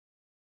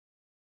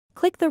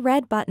Click the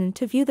red button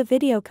to view the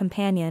video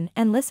companion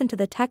and listen to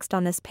the text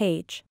on this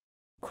page.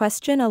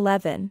 Question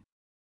 11.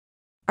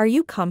 Are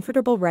you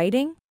comfortable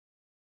writing?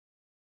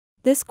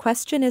 This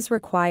question is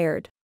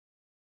required.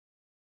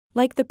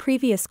 Like the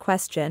previous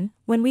question,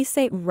 when we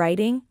say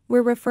writing,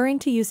 we're referring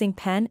to using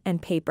pen and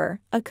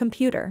paper, a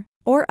computer,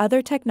 or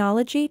other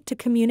technology to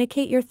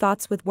communicate your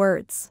thoughts with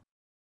words.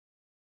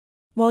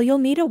 While you'll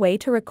need a way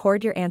to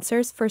record your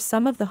answers for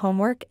some of the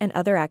homework and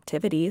other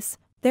activities,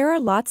 there are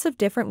lots of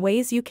different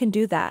ways you can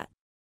do that.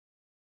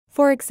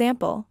 For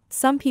example,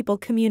 some people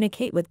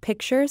communicate with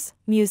pictures,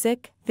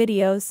 music,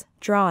 videos,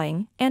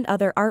 drawing, and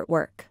other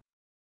artwork.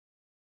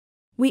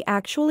 We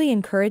actually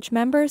encourage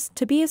members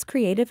to be as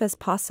creative as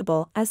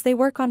possible as they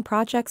work on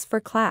projects for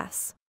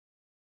class.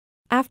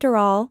 After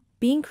all,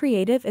 being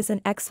creative is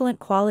an excellent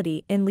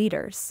quality in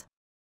leaders.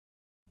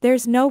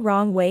 There's no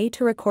wrong way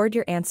to record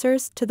your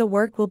answers to the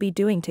work we'll be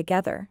doing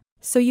together,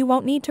 so you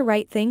won't need to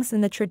write things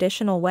in the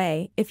traditional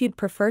way if you'd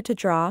prefer to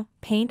draw,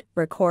 paint,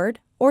 record,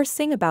 or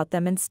sing about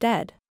them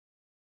instead.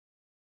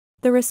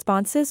 The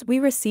responses we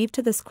receive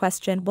to this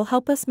question will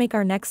help us make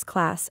our next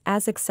class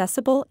as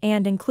accessible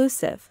and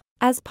inclusive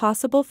as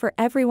possible for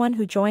everyone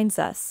who joins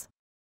us.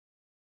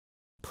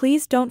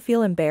 Please don't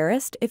feel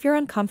embarrassed if you're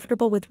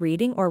uncomfortable with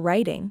reading or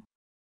writing.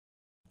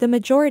 The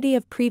majority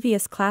of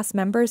previous class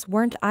members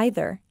weren't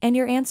either, and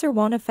your answer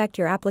won't affect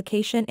your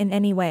application in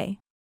any way.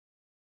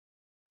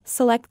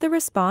 Select the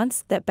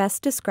response that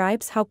best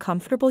describes how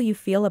comfortable you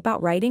feel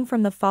about writing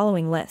from the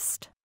following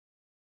list.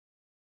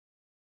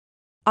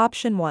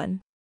 Option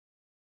 1.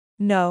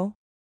 No.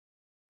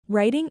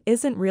 Writing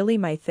isn't really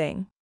my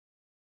thing.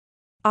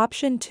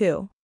 Option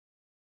 2.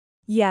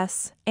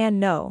 Yes and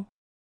no.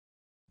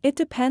 It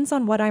depends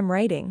on what I'm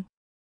writing.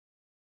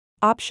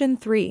 Option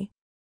 3.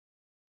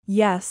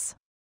 Yes.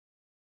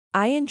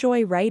 I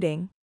enjoy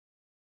writing.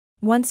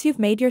 Once you've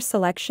made your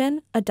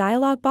selection, a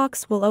dialog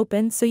box will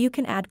open so you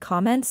can add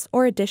comments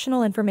or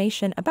additional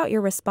information about your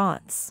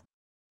response.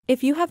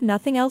 If you have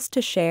nothing else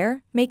to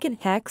share, make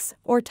it hex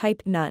or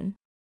type none.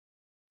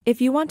 If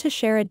you want to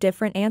share a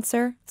different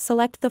answer,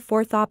 select the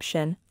fourth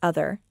option,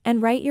 Other, and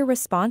write your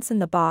response in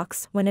the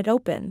box when it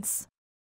opens.